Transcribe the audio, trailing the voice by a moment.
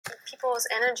people's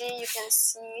energy. You can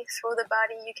see through the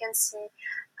body. You can see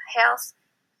health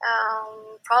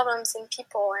problems in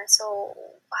people. And so,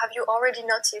 have you already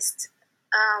noticed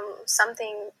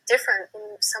something different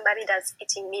in somebody that's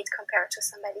eating meat compared to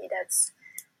somebody that's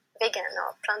vegan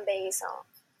or plant-based or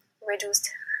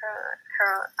reduced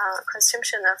her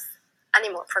consumption of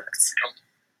animal products?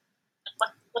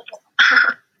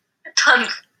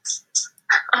 Tons.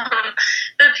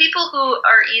 The people who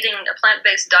are eating a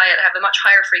plant-based diet have a much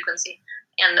higher frequency,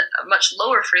 and a much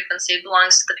lower frequency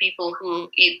belongs to the people who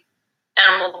eat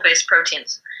animal-based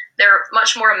proteins. They're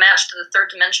much more a match to the third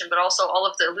dimension, but also all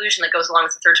of the illusion that goes along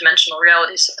with the third-dimensional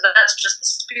reality. So that's just the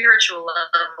spiritual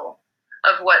level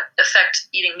of what effect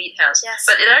eating meat has. Yes.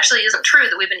 But it actually isn't true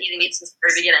that we've been eating meat since the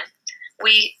very beginning.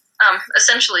 We,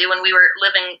 essentially, when we were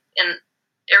living in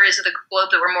areas of the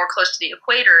globe that were more close to the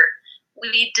equator,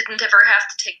 we didn't ever have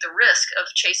to take the risk of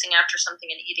chasing after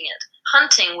something and eating it.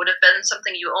 Hunting would have been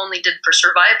something you only did for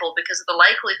survival because of the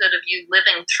likelihood of you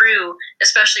living through,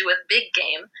 especially with big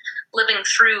game, living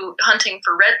through hunting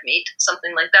for red meat,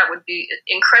 something like that would be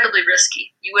incredibly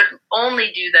risky. You would only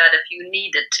do that if you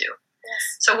needed to. Yes.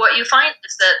 So what you find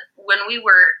is that when we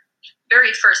were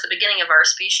very first, the beginning of our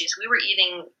species, we were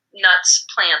eating nuts,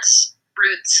 plants,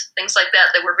 roots, things like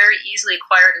that were very easily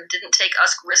acquired and didn't take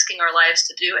us risking our lives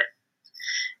to do it.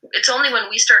 It's only when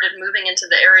we started moving into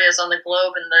the areas on the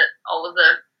globe and all of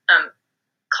the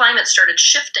climate started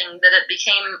shifting that it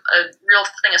became a real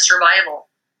thing of survival.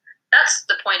 That's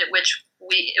the point at which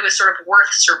it was sort of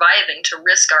worth surviving to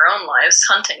risk our own lives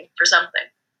hunting for something.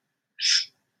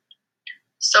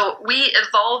 So we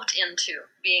evolved into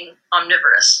being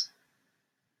omnivorous.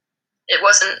 It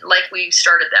wasn't like we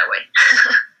started that way.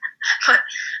 But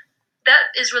that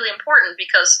is really important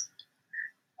because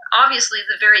obviously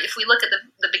if we look at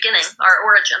the beginning, our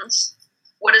origins,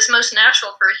 what is most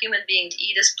natural for a human being to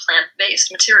eat is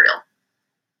plant-based material,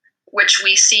 which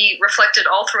we see reflected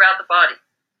all throughout the body.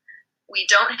 We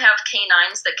don't have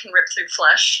canines that can rip through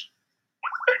flesh,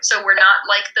 so we're not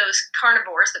like those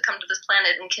carnivores that come to this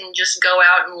planet and can just go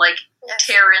out and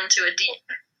tear into a deer.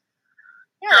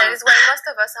 Yeah, that is why most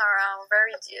of us are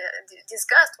very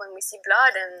disgusted when we see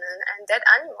blood and dead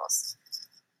animals.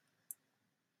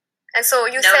 And so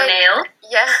you say, nail.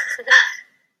 Yeah.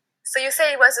 So you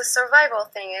say it was a survival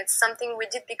thing. It's something we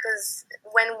did because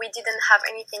when we didn't have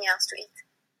anything else to eat,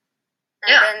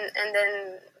 and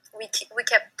then we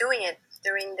kept doing it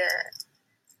during the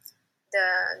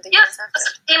years after.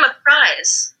 It's a game of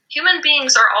prize. Human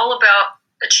beings are all about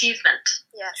achievement.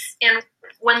 Yes. And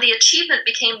when the achievement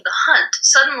became the hunt,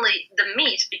 suddenly the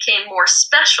meat became more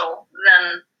special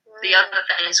than the other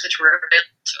things which were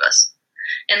available to us.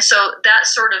 And so that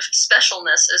sort of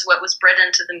specialness is what was bred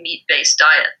into the meat-based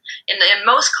diet. In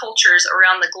most cultures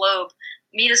around the globe,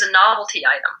 meat is a novelty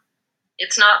item.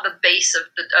 It's not the base of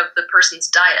the person's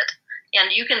diet.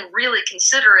 And you can really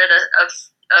consider it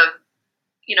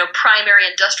a primary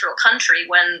industrial country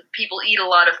when people eat a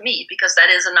lot of meat because that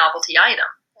is a novelty item.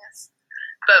 Yes.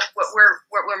 But what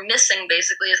we're missing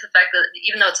basically is the fact that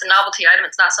even though it's a novelty item,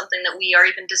 it's not something that we are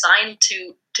even designed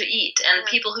to eat. And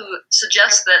people who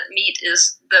suggest that meat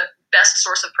is the best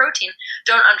source of protein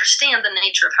don't understand the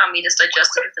nature of how meat is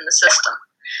digested within the system.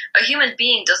 A human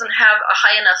being doesn't have a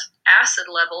high enough acid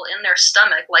level in their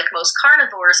stomach like most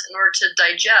carnivores in order to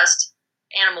digest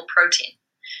animal protein.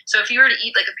 So if you were to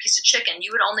eat like a piece of chicken, you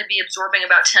would only be absorbing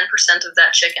about 10% of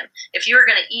that chicken. If you were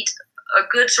going to eat a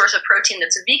good source of protein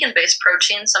that's a vegan-based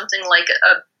protein, something like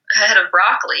a head of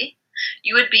broccoli,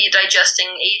 you would be digesting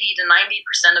 80 to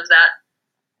 90% of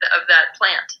that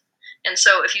plant. And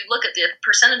so if you look at the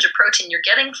percentage of protein you're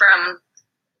getting from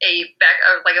a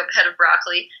head of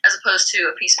broccoli as opposed to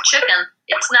a piece of chicken,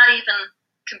 it's not even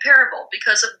comparable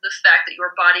because of the fact that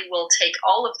your body will take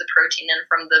all of the protein in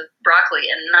from the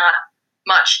broccoli and not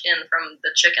much in from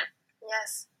the chicken.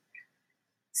 Yes.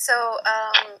 So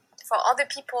for other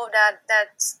people that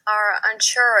are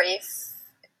unsure if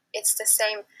it's the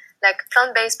same, like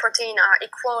plant-based protein are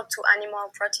equal to animal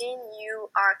protein, you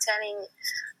are telling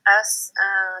us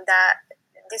that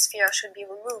this fear should be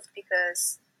removed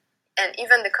because, and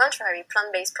even the contrary,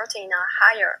 plant-based protein are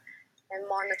higher and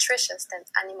more nutritious than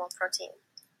animal protein.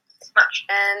 Much.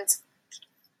 And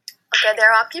okay,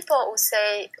 there are people who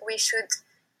say we should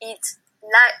eat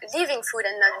living food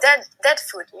and not dead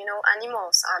food.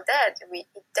 Animals are dead. We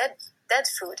eat dead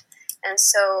food. And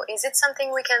so is it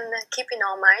something we can keep in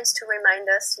our minds to remind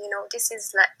us, this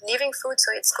is like living food,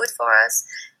 so it's good for us,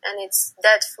 and it's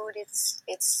dead food,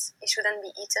 it shouldn't be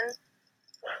eaten?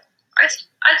 I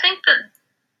think that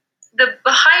the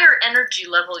higher energy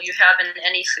level you have in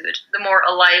any food, the more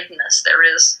aliveness there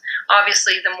is.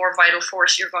 Obviously, the more vital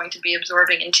force you're going to be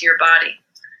absorbing into your body.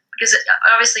 Because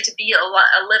obviously, to be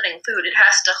a living food, it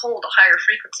has to hold a higher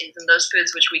frequency than those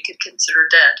foods which we could consider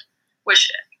dead. Which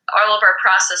all of our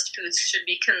processed foods should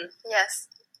be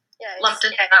lumped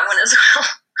into that one as well.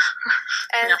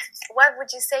 And what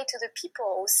would you say to the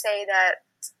people who say that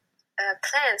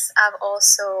plants have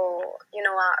also,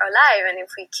 are alive, and if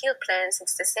we kill plants,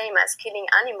 it's the same as killing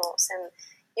animals? And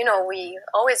we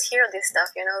always hear this stuff.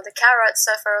 The carrot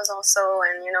suffers also,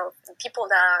 and people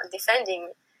that are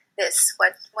defending this.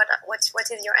 What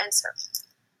is your answer?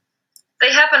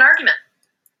 They have an argument.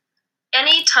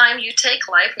 Any time you take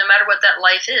life, no matter what that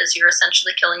life is, you're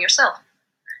essentially killing yourself.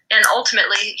 And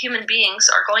ultimately, human beings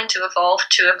are going to evolve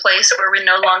to a place where we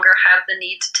no longer have the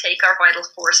need to take our vital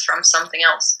force from something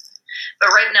else. But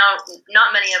right now,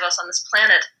 not many of us on this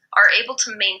planet are able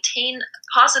to maintain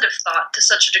positive thought to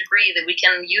such a degree that we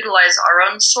can utilize our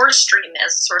own source stream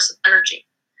as a source of energy.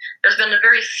 There's been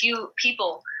very few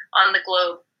people on the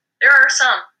globe. There are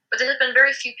some, but there's been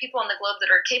very few people on the globe that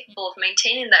are capable of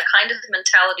maintaining that kind of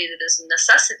mentality that is a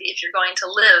necessity if you're going to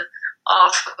live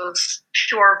off of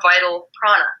pure vital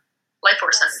prana, life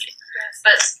force energy. Yes.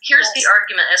 But here's the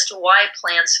argument as to why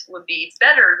plants would be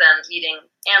better than eating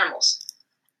animals.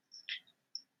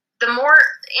 The more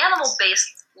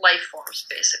animal-based life forms,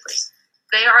 basically,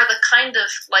 they are the kind of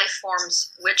life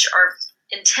forms which are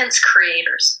intense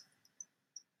creators.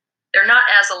 They're not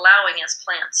as allowing as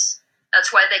plants.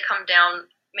 That's why they come down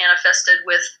manifested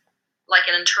with like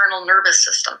an internal nervous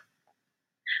system.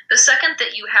 The second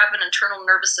that you have an internal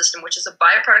nervous system, which is a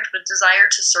byproduct of a desire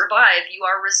to survive, you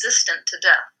are resistant to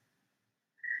death.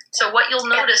 So what you'll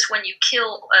notice when you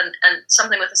kill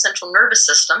something with a central nervous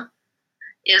system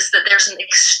is that there's an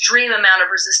extreme amount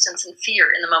of resistance and fear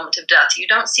in the moment of death. You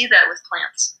don't see that with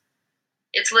plants.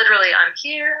 It's literally, I'm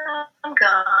here, I'm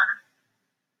gone.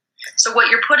 So what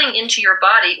you're putting into your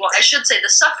body, well, I should say the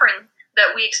suffering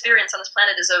that we experience on this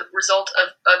planet is a result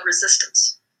of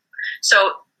resistance.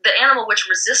 So the animal which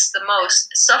resists the most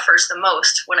suffers the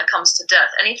most when it comes to death.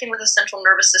 Anything with a central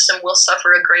nervous system will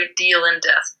suffer a great deal in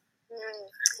death.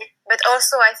 But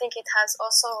also, I think it has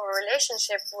also a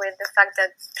relationship with the fact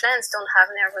that plants don't have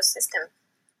nervous system.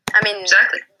 I mean,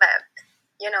 exactly. But,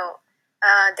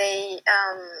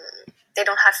 they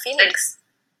don't have feelings.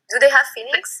 Do they have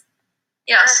feelings?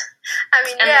 Yes. I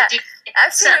mean, yeah.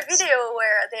 I've seen a video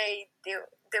where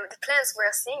the plants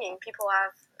were singing. People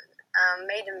have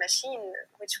made a machine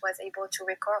which was able to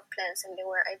record plants, and they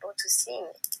were able to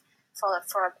sing for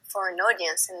an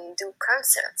audience and do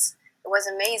concerts. It was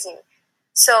amazing.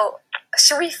 So,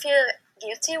 should we feel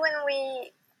guilty when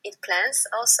we eat plants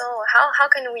also? How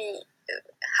can we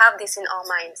have this in our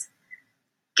minds?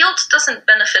 Guilt doesn't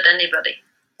benefit anybody.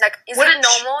 Like, is it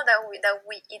normal that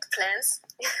we eat plants?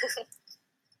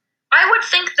 I would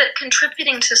think that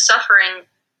contributing to suffering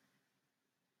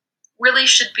really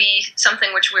should be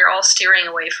something which we're all steering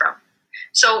away from.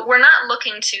 So we're not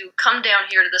looking to come down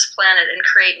here to this planet and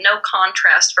create no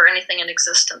contrast for anything in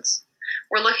existence.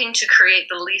 We're looking to create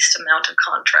the least amount of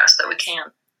contrast that we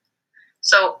can.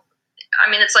 So, I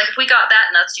mean, it's like if we got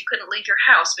that nuts, you couldn't leave your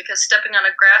house because stepping on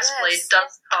a grass blade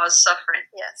does cause suffering.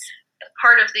 Yes.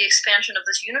 Part of the expansion of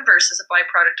this universe is a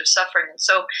byproduct of suffering. And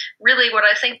so really what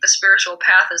I think the spiritual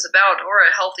path is about, or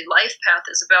a healthy life path,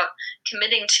 is about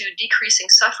committing to decreasing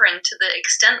suffering to the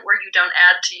extent where you don't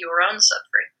add to your own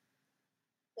suffering.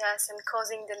 Yes, and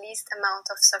causing the least amount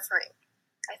of suffering.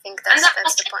 I think that's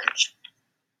the point.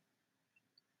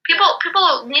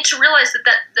 People need to realize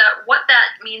that what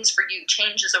that means for you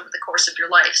changes over the course of your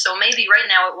life. So maybe right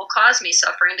now it will cause me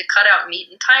suffering to cut out meat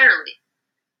entirely.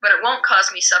 But it won't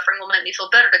cause me suffering, will make me feel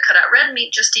better to cut out red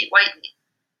meat, just eat white meat.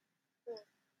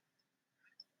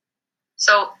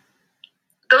 So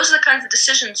those are the kinds of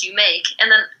decisions you make,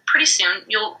 and then pretty soon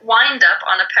you'll wind up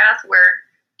on a path where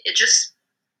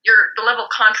the level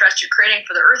of contrast you're creating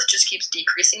for the earth just keeps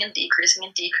decreasing and decreasing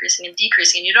and decreasing and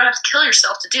decreasing, and you don't have to kill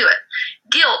yourself to do it.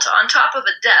 Guilt on top of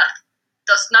a death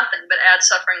does nothing but add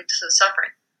suffering to the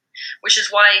suffering. Which is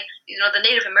why, the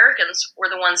Native Americans were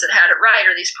the ones that had it right,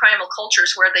 or these primal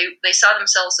cultures where they saw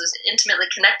themselves as intimately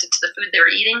connected to the food they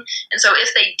were eating. And so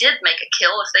if they did make a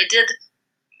kill, if they did,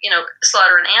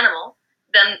 slaughter an animal,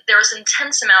 then there was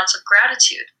intense amounts of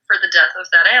gratitude for the death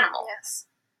of that animal. Yes.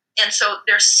 And so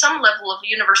there's some level of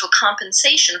universal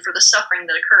compensation for the suffering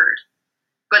that occurred.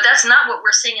 But that's not what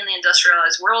we're seeing in the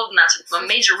industrialized world, and that's a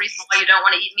major reason why you don't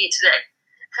want to eat meat today.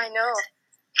 I know.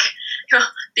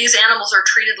 These animals are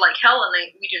treated like hell, and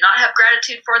we do not have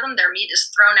gratitude for them. Their meat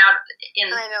is thrown out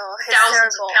in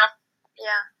thousands of pounds.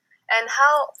 Yeah, and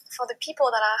how for the people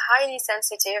that are highly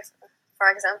sensitive, for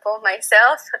example,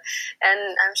 myself,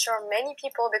 and I'm sure many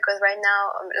people, because right now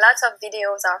lots of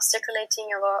videos are circulating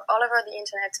all over the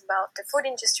internet about the food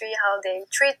industry, how they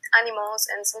treat animals,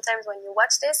 and sometimes when you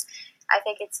watch this, I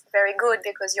think it's very good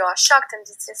because you are shocked, and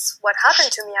this is what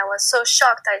happened to me. I was so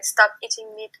shocked, I stopped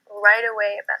eating meat right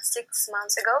away about 6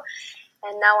 months ago,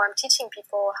 and now I'm teaching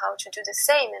people how to do the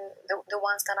same, and the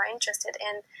ones that are interested.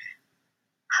 And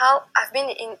how I've been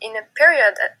in a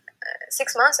period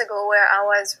 6 months ago where I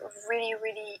was really,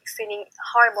 really feeling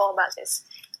horrible about this.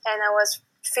 And I was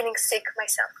feeling sick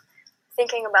myself,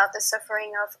 thinking about the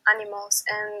suffering of animals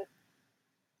and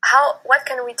what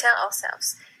can we tell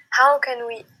ourselves? How can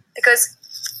we, because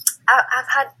I've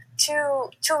had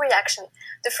two reactions.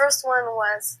 The first one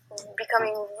was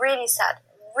becoming really sad,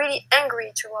 really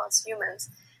angry towards humans.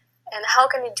 And how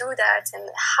can you do that? And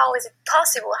how is it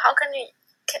possible? How can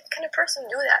a person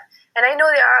do that? And I know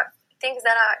there are things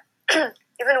that are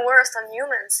even worse than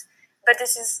humans, but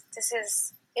this is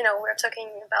we're talking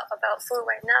about food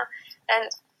right now,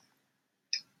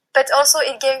 but also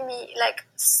it gave me like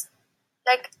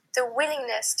the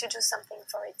willingness to do something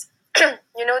for it.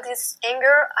 This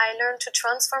anger, I learned to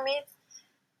transform it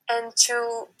and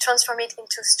to transform it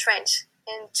into strength,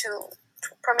 and to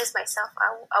promise myself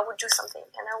I would do something,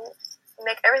 and I would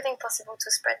make everything possible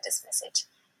to spread this message.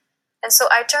 And so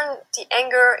I turned the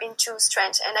anger into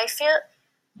strength. And I feel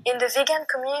in the vegan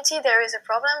community there is a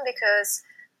problem because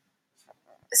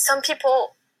some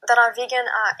people that are vegan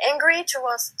are angry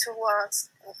towards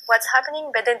what's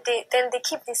happening, but then they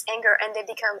keep this anger and they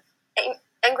become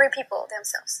angry people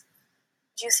themselves.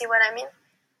 Do you see what I mean?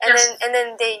 And yes.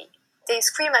 then they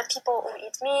scream at people who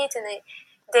eat meat, and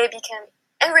they become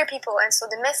angry people. And so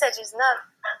the message is not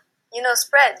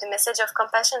spread. The message of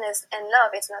compassion and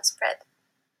love is not spread.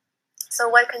 So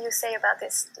what can you say about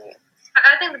this?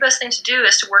 I think the best thing to do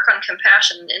is to work on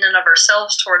compassion in and of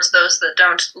ourselves towards those that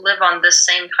don't live on this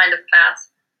same kind of path.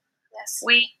 Yes.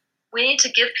 We need to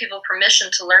give people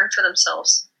permission to learn for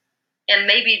themselves. And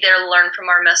maybe they'll learn from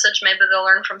our message, maybe they'll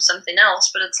learn from something else,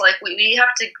 but it's like we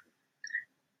have to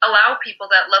allow people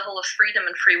that level of freedom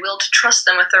and free will to trust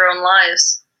them with their own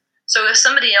lives. So if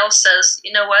somebody else says,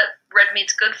 you know what, red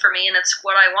meat's good for me and it's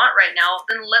what I want right now,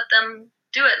 then let them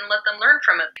do it and let them learn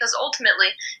from it. Because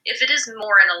ultimately, if it is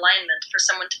more in alignment for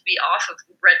someone to be off of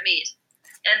red meat,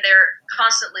 and they're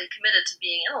constantly committed to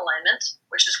being in alignment,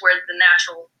 which is where the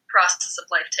natural process of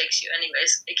life takes you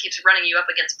anyways, it keeps running you up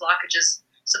against blockages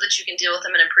so that you can deal with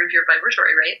them and improve your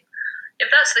vibratory rate. If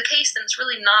that's the case, then it's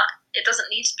really not, it doesn't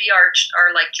need to be our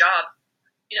job.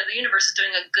 The universe is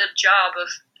doing a good job of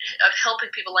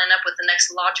helping people line up with the next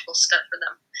logical step for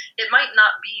them. It might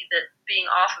not be that being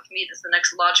off of meat is the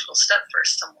next logical step for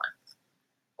someone,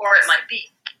 or it might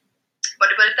be. But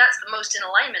if that's the most in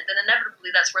alignment, then inevitably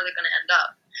that's where they're going to end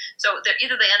up. So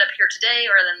either they end up here today,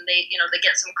 or then they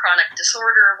get some chronic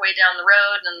disorder way down the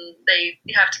road, and they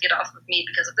have to get off of meat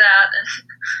because of that,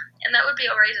 and that would be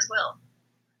all right as well.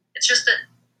 It's just that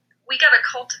we got to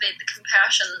cultivate the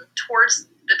compassion towards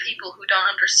the people who don't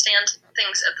understand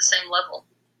things at the same level.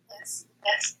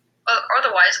 Yes.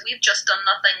 Otherwise, we've just done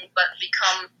nothing but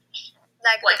become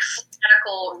like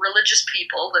fanatical religious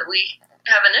people that we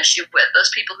have an issue with. Those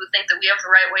people who think that we have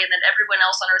the right way and that everyone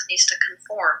else on earth needs to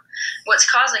conform. What's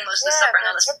causing most of the suffering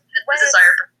on this is the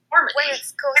desire for conformity. When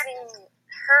it's causing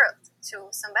hurt to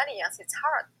somebody else, it's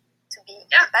hard to be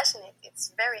compassionate.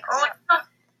 It's very hard. Oh,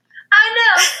 I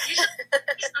know.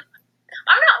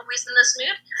 I'm not always in this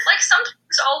mood. Like,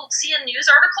 sometimes I'll see a news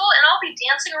article and I'll be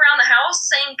dancing around the house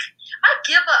saying, I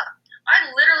give up.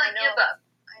 I literally give up.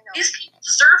 I know. These people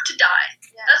deserve to die.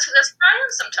 Yeah. That's where I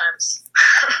am sometimes.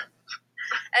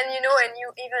 And and you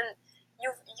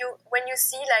when you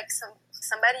see like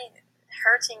somebody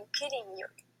hurting, killing you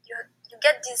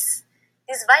get this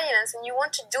violence, and you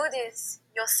want to do this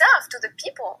yourself to the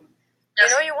people.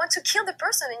 Yes. You want to kill the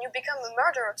person, and you become a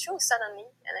murderer too suddenly.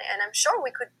 And I'm sure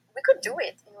we could do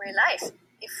it in real life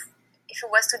if it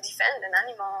was to defend an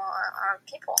animal or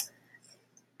people.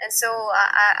 And so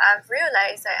I've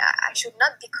realized I should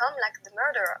not become like the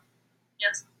murderer.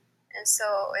 Yes. And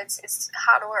so it's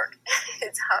hard work.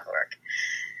 It's hard work.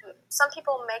 Some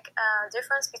people make a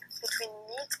difference between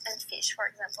meat and fish, for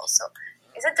example. So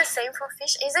is it the same for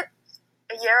fish? Is it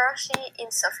a hierarchy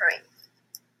in suffering?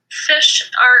 Fish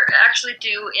actually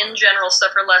do, in general,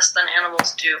 suffer less than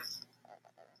animals do.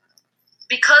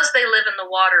 Because they live in the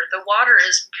water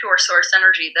is pure source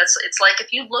energy. It's like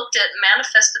if you looked at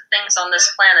manifested things on this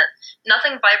planet,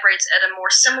 nothing vibrates at a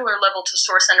more similar level to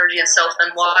source energy itself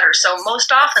than water. So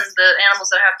most often the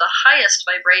animals that have the highest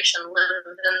vibration live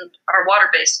in are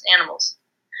water-based animals.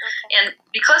 And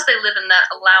because they live in that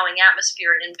allowing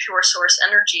atmosphere and in pure source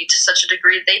energy to such a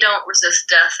degree, they don't resist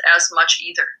death as much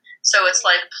either. So it's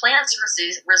like plants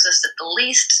resist it the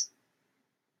least,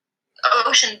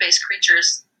 ocean-based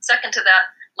creatures second to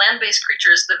that, land-based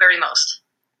creatures the very most.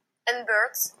 And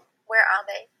birds, where are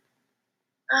they?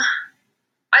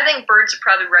 I think birds are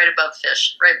probably right above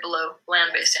fish, right below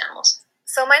land-based animals.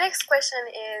 So my next question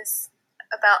is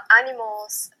about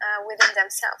animals within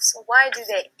themselves. Why do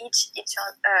they eat each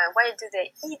other? Why do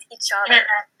they eat each other?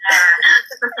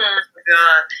 Oh,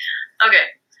 God. Okay.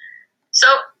 So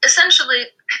essentially,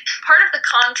 part of the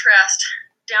contrast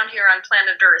down here on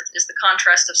planet Earth is the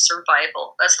contrast of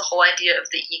survival. That's the whole idea of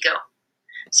the ego.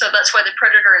 So that's why the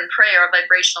predator and prey are a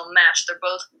vibrational match. They're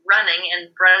both running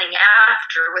and running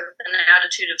after with an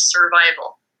attitude of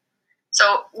survival.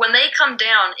 So when they come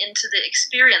down into the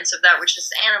experience of that which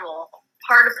is animal,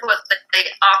 part of what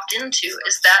they opt into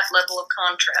is that level of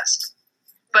contrast.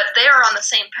 But they are on the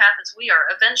same path as we are.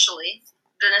 Eventually,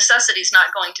 the necessity is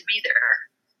not going to be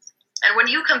there. And when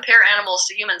you compare animals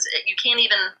to humans, you can't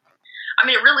even, I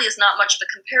mean, it really is not much of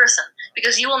a comparison,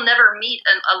 because you will never meet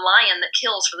a lion that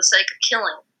kills for the sake of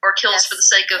killing, or kills for the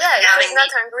sake of having if he's not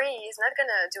meat. hungry, he's not going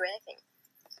to do anything.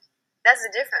 That's the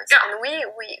difference. Yeah. And we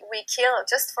kill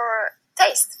just for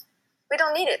taste. We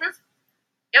don't need it. Mm-hmm.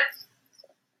 Yep.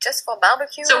 Just for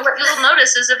barbecue. So what you'll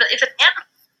notice is if an animal,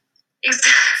 if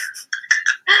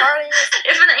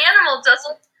an animal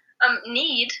doesn't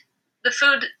need the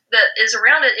food that is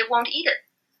around it, it won't eat it.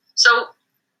 So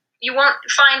you won't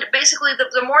find, basically,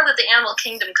 the more that the animal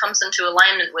kingdom comes into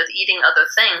alignment with eating other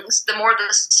things, the more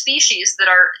the species that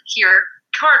are here,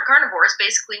 carnivores,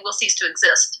 basically will cease to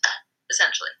exist,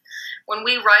 essentially. When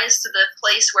we rise to the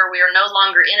place where we are no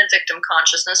longer in a victim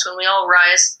consciousness, when we all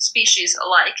rise, species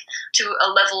alike, to a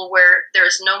level where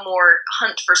there's no more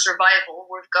hunt for survival,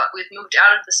 we've moved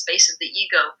out of the space of the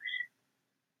ego,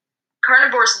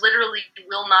 carnivores literally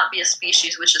will not be a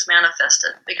species which is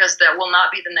manifested, because that will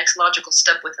not be the next logical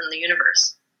step within the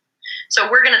universe. So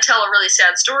we're going to tell a really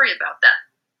sad story about that.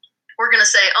 We're going to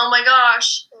say, oh my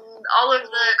gosh, all of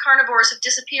the carnivores have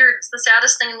disappeared. It's the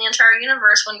saddest thing in the entire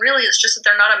universe, when really it's just that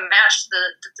they're not a match to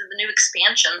the new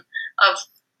expansion of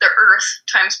the Earth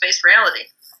time-space reality.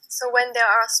 So when there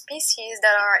are species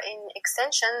that are in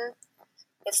extinction,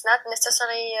 it's not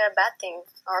necessarily a bad thing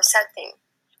or a sad thing.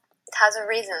 It has a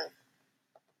reason.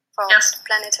 For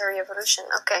planetary evolution.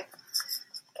 Okay.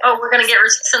 Oh, we're going to get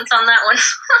resistance on that one.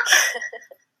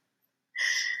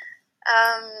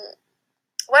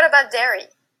 What about dairy?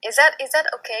 Is that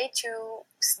okay to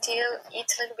still eat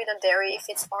a little bit of dairy if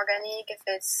it's organic, if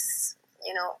it's,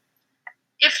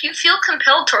 If you feel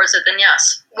compelled towards it, then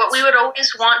yes. What we would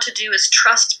always want to do is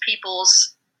trust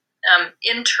people's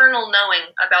internal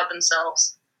knowing about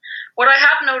themselves. What I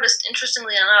have noticed,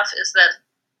 interestingly enough, is that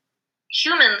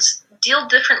humans deal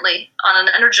differently, on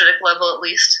an energetic level at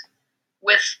least,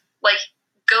 with like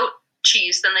goat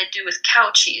cheese than they do with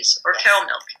cow cheese or cow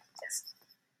milk. Yes.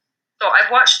 So I've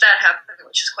watched that happen,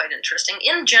 which is quite interesting.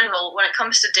 In general, when it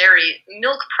comes to dairy,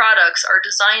 milk products are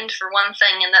designed for one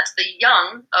thing, and that's the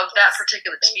young of that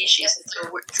particular species. Yes.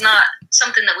 So it's not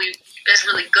something that is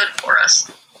really good for us.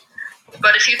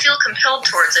 But if you feel compelled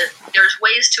towards it, there's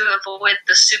ways to avoid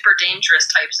the super dangerous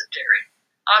types of dairy.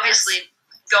 Obviously,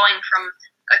 going from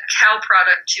a cow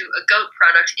product to a goat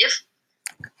product, if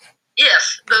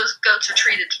those goats are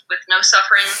treated with no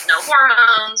suffering, no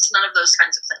hormones, none of those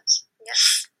kinds of things.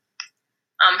 Yes.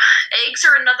 Eggs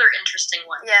are another interesting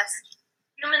one. Yes.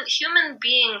 Human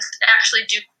beings actually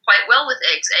do quite well with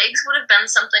eggs. Eggs would have been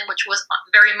something which was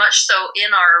very much so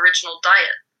in our original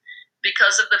diet,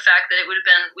 because of the fact that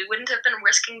we wouldn't have been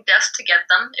risking death to get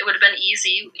them. It would have been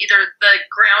easy. Either the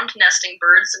ground nesting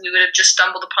birds, we would have just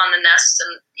stumbled upon the nests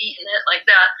and eaten it like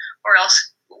that, or else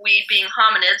we, being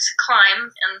hominids, climb,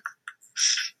 and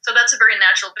so that's a very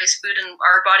natural-based food, and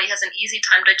our body has an easy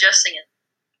time digesting it.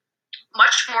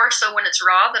 Much more so when it's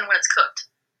raw than when it's cooked.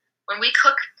 When we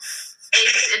cook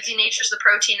eggs, it denatures the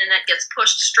protein and it gets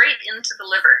pushed straight into the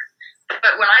liver.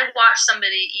 But when I watch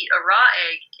somebody eat a raw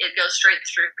egg, it goes straight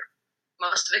through.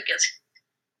 Most of it gets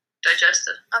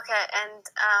digested. Okay, and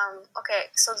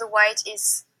so the white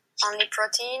is only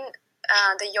protein,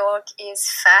 the yolk is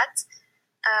fat.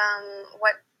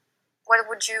 What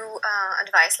would you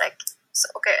advise?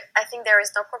 I think there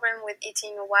is no problem with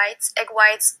eating egg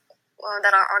whites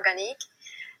that are organic.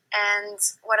 And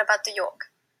what about the yolk?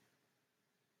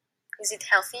 Is it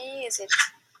healthy?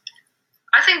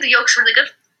 I think the yolk's really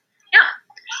good. Yeah.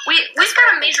 We've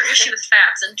got a major issue with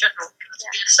fats in general.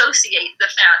 We associate the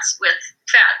fats with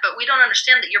fat, but we don't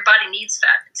understand that your body needs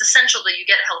fat. It's essential that you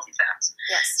get healthy fats.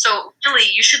 Yes. So really,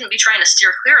 you shouldn't be trying to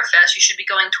steer clear of fats. You should be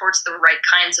going towards the right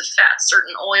kinds of fats.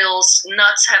 Certain oils,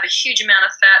 nuts have a huge amount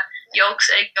of fat.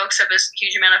 Yolks, egg yolks have a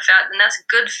huge amount of fat, and that's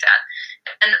good fat.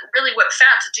 And really what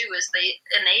fats do is they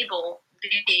enable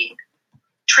the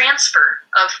transfer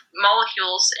of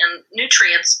molecules and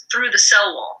nutrients through the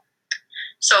cell wall.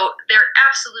 So they're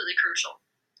absolutely crucial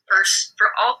for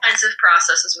all kinds of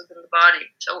processes within the body.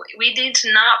 So we need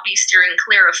to not be steering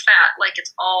clear of fat like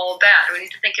it's all bad. We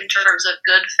need to think in terms of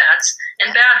good fats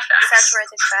and bad fats.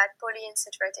 Saturated fat,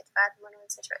 polyunsaturated fat,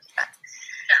 monounsaturated fat.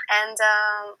 Yeah. And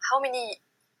how many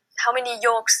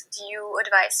yolks do you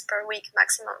advise per week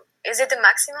maximum? Is it the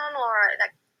maximum, or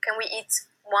like can we eat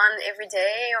one every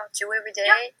day or two every day?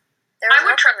 Yeah. There is I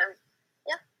would no problem.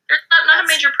 Yeah. There's not a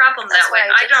major problem that way.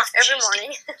 I don't every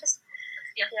morning.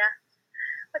 Yeah. Yeah.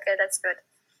 Okay, that's good.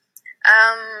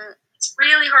 It's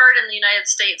really hard in the United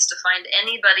States to find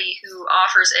anybody who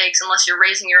offers eggs, unless you're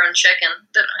raising your own chicken,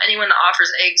 that anyone that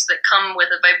offers eggs that come with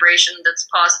a vibration that's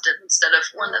positive instead of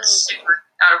one that's super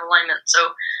out of alignment.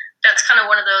 So that's kind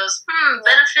of one of those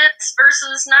benefits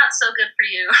versus not so good for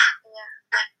you.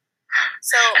 Yeah.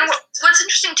 So, and what's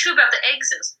interesting too about the eggs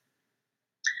is,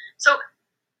 so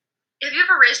have you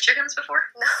ever raised chickens before?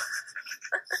 No.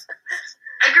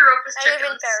 I grew up with chickens. I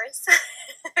live in Paris.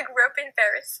 I grew up in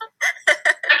Paris.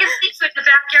 I can see you in the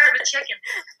backyard with chickens.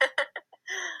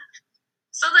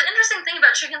 So the interesting thing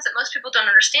about chickens that most people don't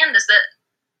understand is that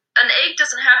an egg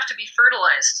doesn't have to be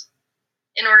fertilized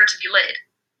in order to be laid.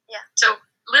 Yeah. So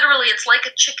literally it's like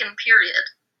a chicken, period.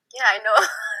 Yeah, I know.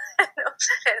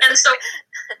 And so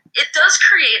it does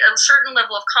create a certain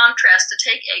level of contrast to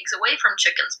take eggs away from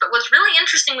chickens. But what's really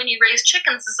interesting when you raise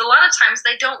chickens is a lot of times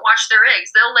they don't watch their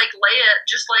eggs. They'll like lay it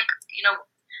just like,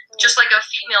 just like a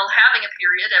female having a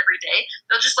period every day.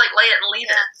 They'll just like lay it and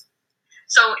leave it.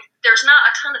 So there's not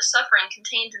a ton of suffering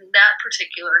contained in that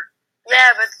particular thing.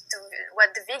 Yeah, but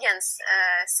what the vegans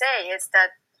say is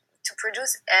that to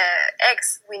produce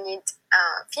eggs, we need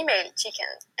female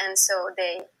chicken, and so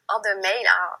all the male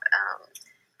are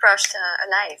crushed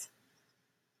alive.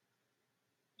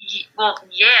 Well,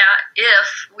 yeah,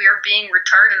 if we're being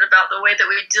retarded about the way that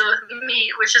we deal with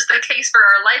meat, which is the case for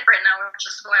our life right now, which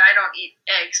is why I don't eat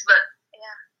eggs, but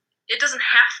it doesn't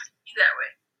have to be that way.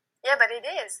 Yeah, but it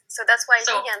is. So that's why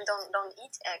vegans don't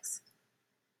eat eggs.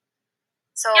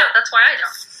 So yeah, that's why I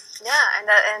don't. Yeah,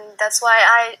 and that's why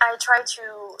I try to.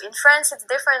 In France, it's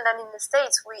different than in the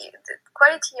States. The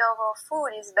quality of our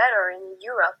food is better in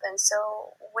Europe, and so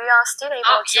we are still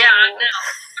able to. Yeah, I know.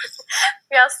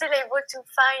 We are still able to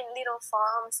find little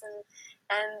farms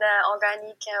and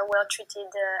organic, well treated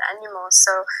animals.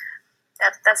 So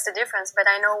that's the difference. But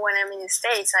I know when I'm in the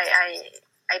States,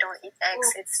 I don't eat eggs.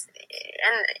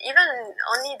 And even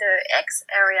only the eggs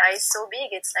area is so big.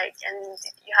 It's like, and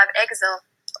you have eggs of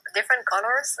different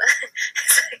colors.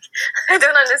 It's like, I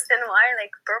don't understand why,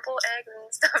 like purple eggs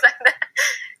and stuff like that.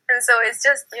 And so it's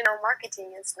just,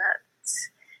 marketing. It's not,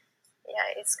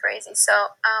 it's crazy.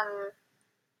 So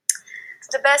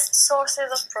the best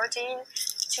sources of protein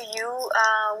to you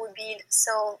would be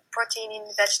protein in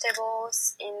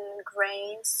vegetables, in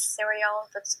grains, cereal,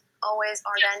 but always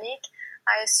organic.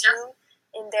 I assume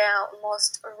in their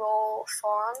most raw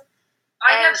form.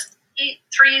 I have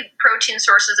three protein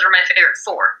sources that are my favorite.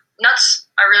 4. Nuts,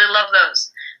 I really love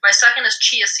those. My second is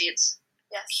chia seeds.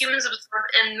 Yes. Humans absorb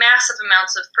in massive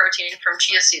amounts of protein from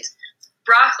chia seeds.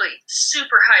 Broccoli,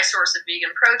 super high source of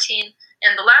vegan protein.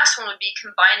 And the last one would be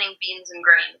combining beans and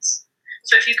grains.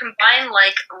 So if you combine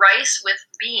like rice with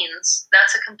beans,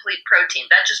 that's a complete protein.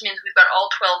 That just means we've got all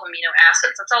 12 amino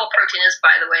acids. That's all protein is,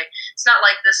 by the way. It's not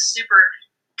like this super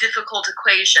difficult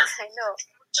equation. I know.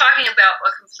 Talking about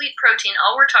a complete protein,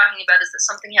 all we're talking about is that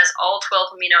something has all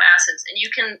 12 amino acids, and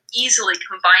you can easily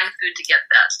combine food to get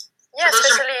that. Yeah, so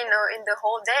especially in the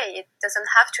whole day. It doesn't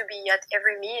have to be at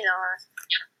every meal, or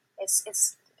it's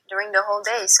during the whole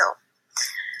day. So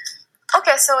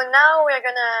okay, so now we're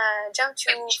gonna jump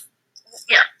to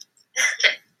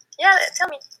Okay. Yeah, tell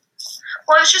me.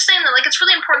 Well, I was just saying that it's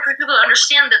really important for people to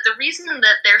understand that the reason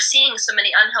that they're seeing so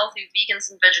many unhealthy vegans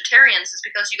and vegetarians is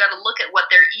because you got to look at what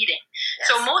they're eating.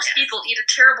 Yes. So most people eat a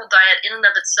terrible diet in and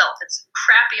of itself. It's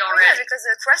crappy already. Yeah, because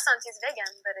the croissant is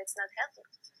vegan, but it's not healthy.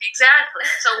 Exactly.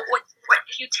 So what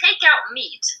if you take out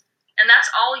meat and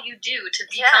that's all you do to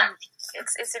become? Yeah,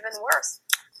 it's even worse.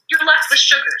 You're left with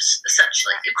sugars,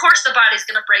 essentially. Of course, the body's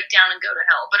going to break down and go to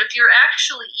hell. But if you're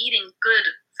actually eating good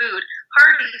food,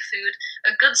 hearty food,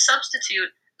 a good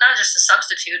substitute, not just a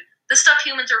substitute, the stuff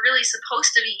humans are really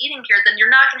supposed to be eating here, then you're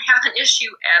not going to have an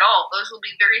issue at all. Those will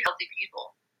be very healthy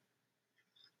people.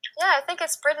 Yeah, I think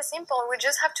it's pretty simple. We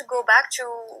just have to go back to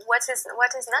what is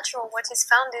natural, what is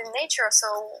found in nature. So,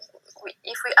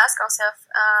 if we ask ourselves,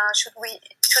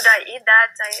 should I eat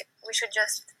that? We should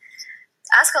just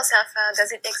ask ourselves,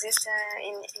 does it exist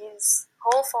in its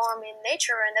whole form in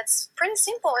nature? And that's pretty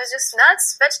simple. It's just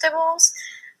nuts, vegetables,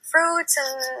 fruits,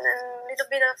 and a little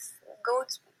bit of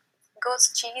goat's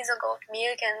cheese or goat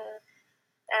milk,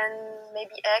 and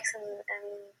maybe eggs,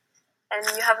 and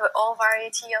you have a whole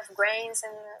variety of grains,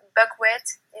 and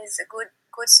buckwheat is a good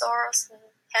source, and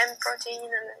hemp protein,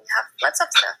 and you have lots of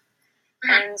stuff.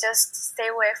 And just stay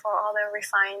away for all the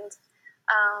refined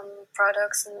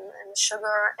products and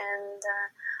sugar and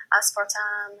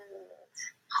aspartame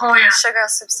and sugar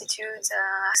substitutes.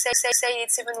 Say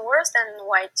it's even worse than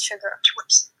white sugar.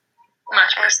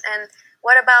 Much worse. And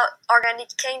what about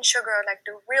organic cane sugar, like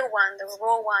the real one, the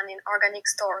raw one in organic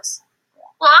stores?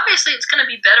 Well, obviously, it's going to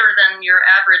be better than your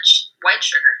average white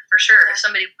sugar, for sure. If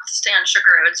somebody wants to stay on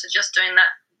sugar, I would suggest doing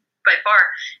that by far.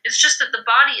 It's just that the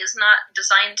body is not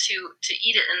designed to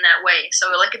eat it in that way. So,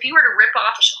 like, if you were to rip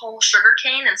off a whole sugar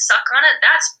cane and suck on it,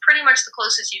 that's pretty much the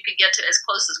closest you could get to, as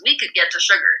close as we could get to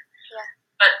sugar. Yeah.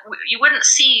 But you wouldn't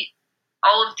see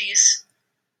all of these.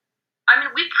 I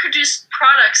mean, we produce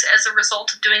products as a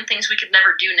result of doing things we could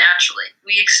never do naturally.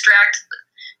 We extract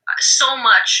so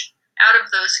much out of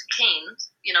those canes,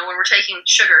 when we're taking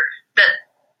sugar, that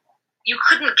you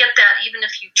couldn't get that even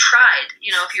if you tried,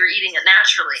 if you were eating it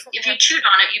naturally. If you chewed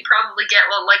on it, you'd probably get,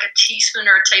 like a teaspoon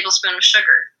or a tablespoon of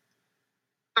sugar.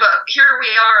 But here we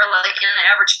are, like, in an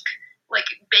average, like,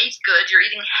 baked good, you're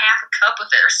eating half a cup of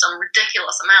it or some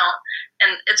ridiculous amount,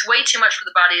 and it's way too much for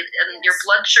the body, and your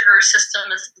blood sugar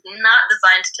system is not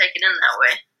designed to take it in that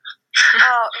way.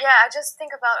 Oh, yeah, I just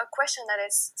think about a question that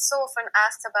is so often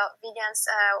asked about vegans.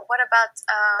 What about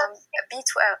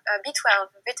B12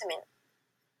 vitamin?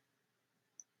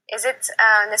 Is it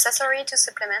necessary to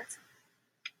supplement?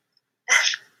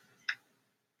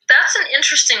 That's an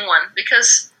interesting one,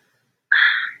 because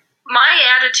my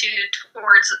attitude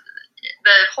towards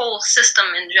the whole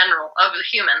system in general of the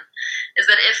human is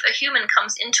that if a human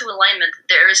comes into alignment,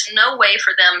 there is no way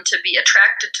for them to be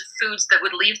attracted to foods that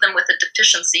would leave them with a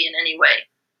deficiency in any way.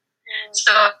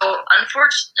 So,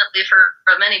 unfortunately for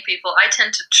many people, I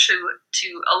tend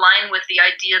to align with the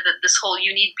idea that this whole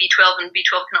you need B12 and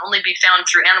B12 can only be found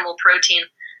through animal protein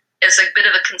is a bit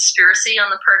of a conspiracy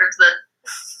on the part of the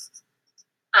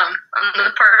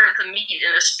meat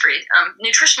industry.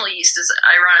 Nutritional yeast is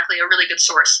ironically a really good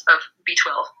source of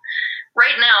B12.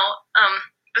 Right now,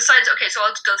 besides, so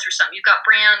I'll just go through some. You've got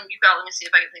bran, let me see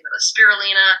if I can think of it,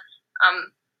 spirulina,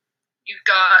 you've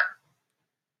got,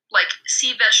 like,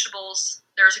 sea vegetables.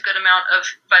 There's a good amount of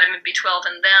vitamin B12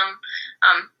 in them.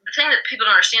 The thing that people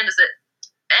don't understand is that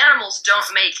animals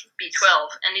don't make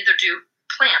B12, and neither do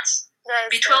plants.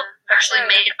 B12 is actually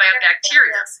made by a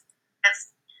bacteria.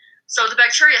 Yes. So the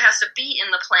bacteria has to be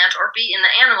in the plant or be in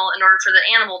the animal in order for the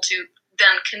animal to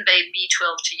then convey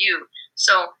B12 to you.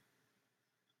 So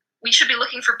we should be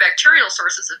looking for bacterial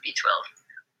sources of B12.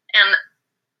 And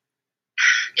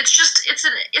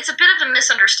it's a bit of a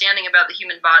misunderstanding about the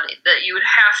human body that you would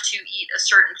have to eat a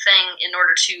certain thing in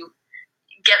order to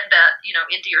get that,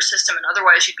 into your system, and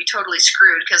otherwise you'd be totally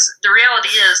screwed, because the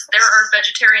reality is there are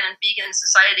vegetarian and vegan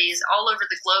societies all over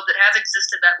the globe that have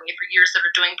existed that way for years that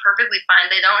are doing perfectly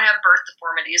fine. They don't have birth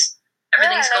deformities.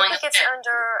 Everything's going okay. I think it's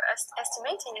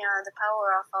underestimating the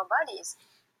power of our bodies.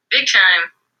 Big time.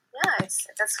 Yeah,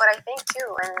 that's what I think too,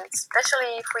 and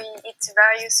especially if we eat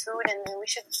various food, and we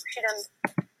shouldn't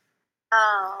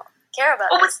care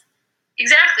about this.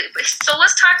 Exactly. So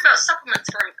let's talk about supplements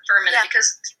for a minute,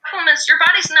 because supplements, your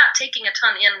body's not taking a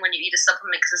ton in when you eat a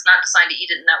supplement because it's not designed to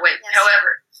eat it in that way. Yes.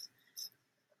 However,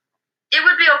 it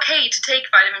would be okay to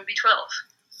take vitamin B12.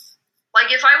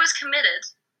 Like, if I was committed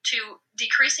to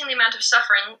decreasing the amount of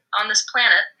suffering on this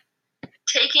planet,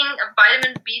 taking a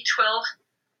vitamin B12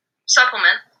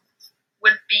 supplement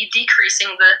would be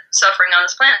decreasing the suffering on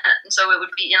this planet, and so it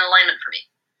would be in alignment for me.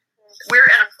 We're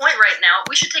at a point right now,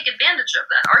 we should take advantage of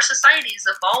that. Our society is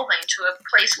evolving to a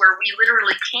place where we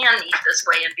literally can eat this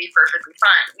way and be perfectly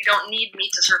fine. We don't need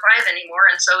meat to survive anymore,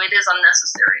 and so it is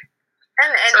unnecessary.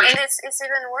 And it's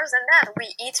even worse than that. We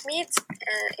eat meat,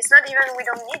 it's not even we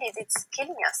don't need it, it's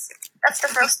killing us. That's the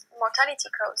first mortality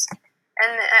cause.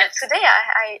 And today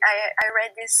I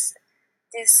read this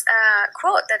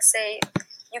quote that say,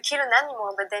 you kill an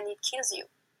animal, but then it kills you.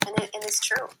 And it's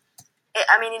true. It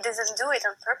doesn't do it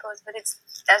on purpose, but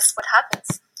that's what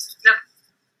happens. Yep.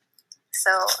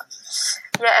 So,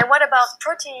 yeah. And what about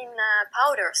protein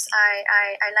powders?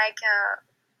 I like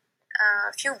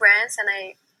a few brands, and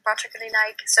I particularly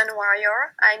like Sun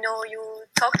Warrior. I know you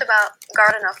talked about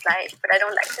Garden of Light, but I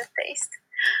don't like the taste.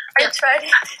 I tried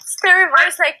it. It's terrible.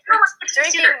 It's like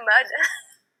drinking mud.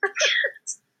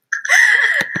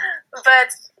 But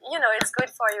it's good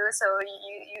for you, so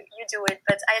you do it.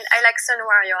 But I like Sun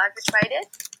Warrior. Have you tried it?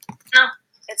 No.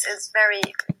 It's very,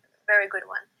 very good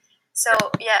one. So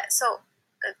yeah. So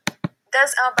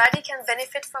does our body can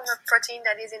benefit from a protein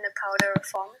that is in a powder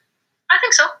form? I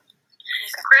think so.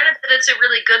 Okay. Granted that it's a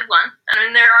really good one. I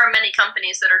mean, there are many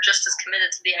companies that are just as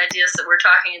committed to the ideas that we're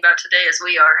talking about today as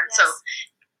we are. And so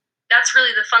that's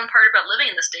really the fun part about living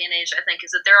in this day and age, I think,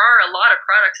 is that there are a lot of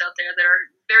products out there that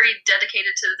are very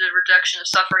dedicated to the reduction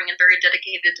of suffering and very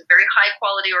dedicated to very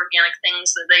high-quality organic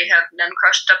things that they have then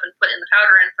crushed up and put in the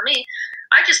powder. And for me,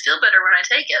 I just feel better when I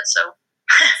take it. So,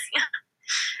 yeah.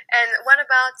 And what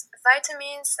about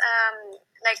vitamins?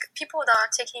 Like people that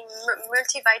are taking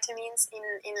multivitamins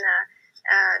in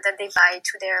that they buy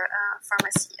to their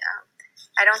pharmacy.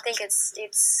 I don't think it's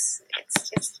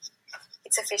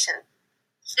efficient.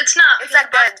 It's not. It's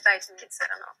like bad vitamins. I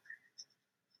don't know.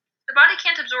 The body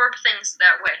can't absorb things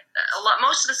that way.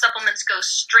 Most of the supplements go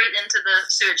straight into the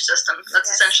sewage system.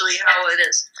 That's essentially how it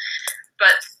is.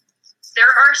 But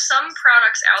there are some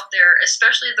products out there,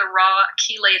 especially the raw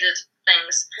chelated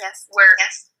things, where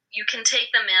you can take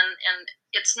them in, and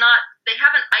it's not. They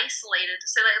haven't isolated.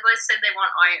 So let's say they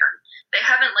want iron. They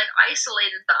haven't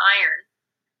isolated the iron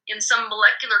in some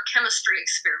molecular chemistry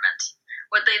experiment.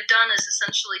 What they've done is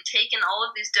essentially taken all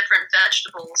of these different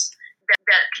vegetables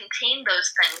that contain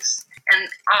those things, and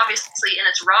obviously in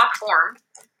its raw form,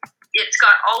 it's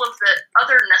got all of the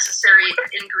other necessary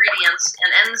ingredients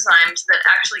and enzymes that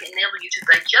actually enable you to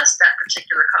digest that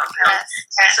particular compound.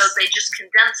 And so they just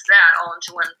condense that all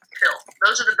into one pill.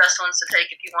 Those are the best ones to take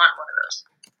if you want one of those.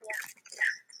 Yeah.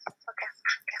 Okay.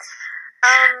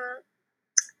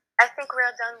 I think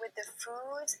we're done with the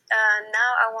food. Now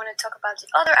I want to talk about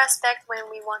the other aspect when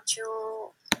we want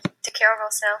to take care of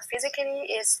ourselves physically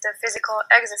is the physical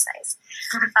exercise.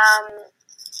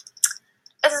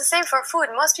 It's the same for food.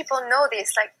 Most people know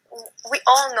this. Like we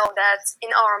all know that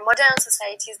in our modern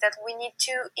societies that we need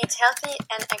to eat healthy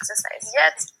and exercise.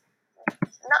 Yet,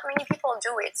 not many people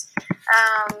do it.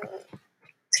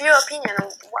 To your opinion,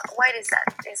 why is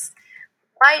that? Is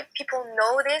why people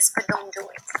know this but don't do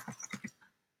it?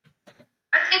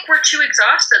 I think we're too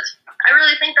exhausted. I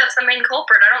really think that's the main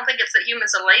culprit. I don't think it's that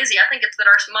humans are lazy. I think it's that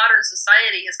our modern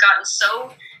society has gotten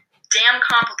so damn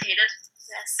complicated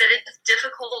that it's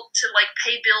difficult to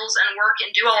pay bills and work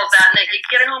and do all of that. And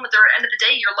getting home at the end of the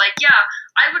day, you're like, yeah,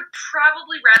 I would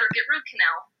probably rather get root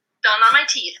canal done on my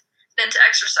teeth than to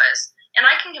exercise. And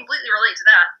I can completely relate to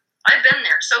that. I've been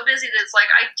there, so busy that it's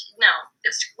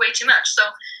it's way too much. So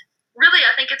really,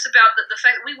 I think it's about the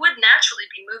fact that we would naturally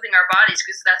be moving our bodies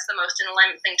because that's the most in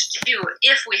alignment thing to do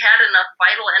if we had enough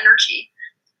vital energy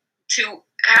to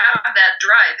have that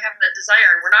drive, have that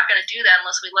desire. And we're not going to do that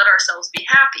unless we let ourselves be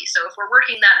happy. So if we're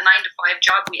working that 9-to-5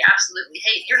 job we absolutely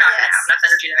hate, you're not going to have enough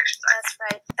energy to exercise. That's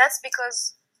right. That's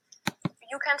because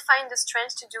you can find the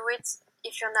strength to do it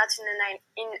if you're not in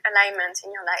alignment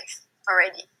in your life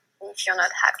already, if you're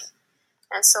not happy.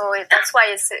 And so that's why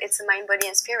it's a mind, body,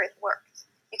 and spirit work.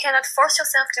 You cannot force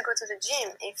yourself to go to the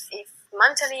gym if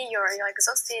mentally you're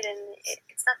exhausted, and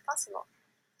it's not possible.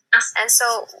 Yes. And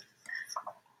so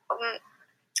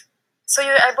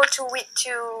you're able to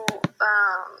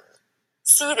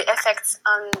see the effects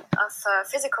of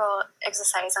physical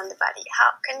exercise on the body.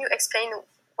 How can you explain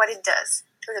what it does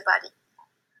to the body?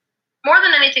 More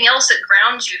than anything else, it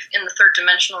grounds you in the third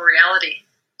dimensional reality.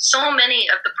 So many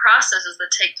of the processes that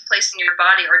take place in your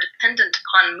body are dependent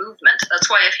upon movement. That's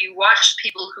why if you watch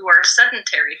people who are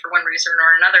sedentary for one reason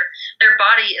or another, their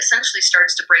body essentially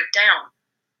starts to break down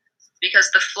because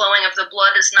the flowing of the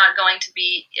blood is not going to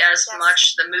be as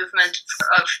much. The movement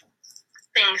of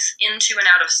things into and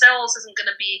out of cells isn't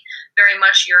going to be very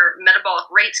much. Your metabolic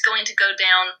rate's going to go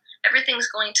down.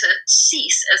 Everything's going to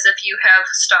cease as if you have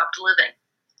stopped living.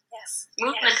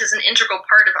 Movement is an integral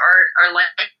part of our life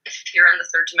here on the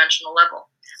third dimensional level.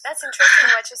 That's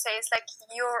interesting what you say. It's like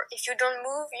if you don't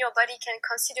move, your body can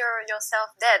consider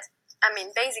yourself dead. I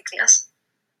mean, basically. Yes.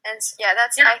 And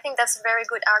I think that's a very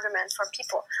good argument for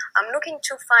people. I'm looking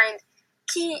to find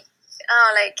key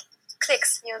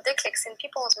clicks, the clicks in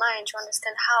people's mind to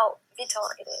understand how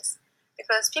vital it is.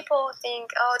 Because people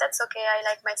think, oh, that's okay, I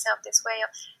like myself this way.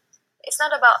 It's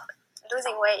not about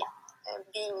losing weight and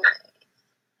being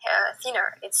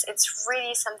thinner. It's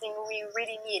really something we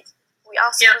really need. We are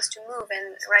supposed to move,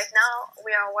 and right now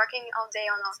we are working all day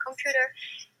on our computer,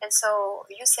 and so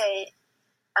you say,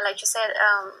 like you said,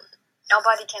 our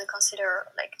body can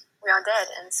consider we are dead,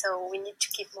 and so we need to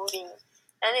keep moving.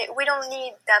 And we don't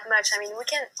need that much. I mean, we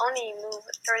can only move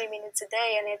 30 minutes a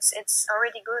day, and it's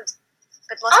already good.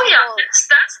 But most people,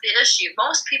 that's the issue.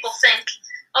 Most people think,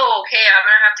 oh, okay, I'm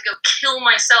going to have to go kill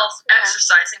myself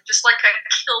exercising, just like I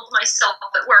killed myself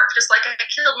at work, just like I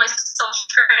killed myself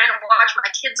trying to watch my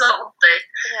kids all day.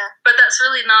 Yeah. But that's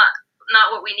really not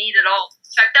what we need at all.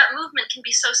 In fact, that movement can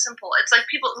be so simple. It's like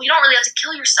you don't really have to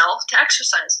kill yourself to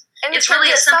exercise. And it's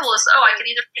really as simple as, I could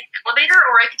either take the elevator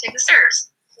or I could take the stairs.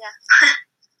 Yeah.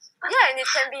 Yeah, and it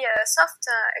can be a soft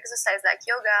exercise like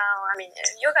yoga. Or, I mean,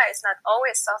 yoga is not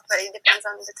always soft, but it depends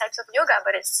on the types of yoga.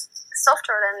 But it's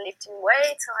softer than lifting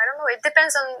weights. So I don't know. It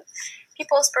depends on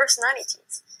people's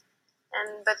personalities.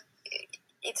 But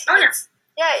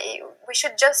we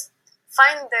should just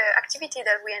find the activity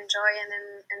that we enjoy and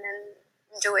then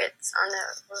do it on a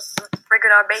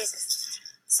regular basis.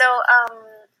 So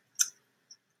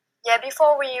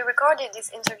before we recorded this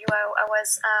interview, I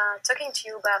was talking to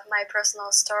you about my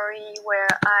personal story where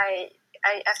I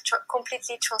have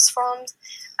completely transformed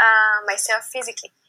myself physically.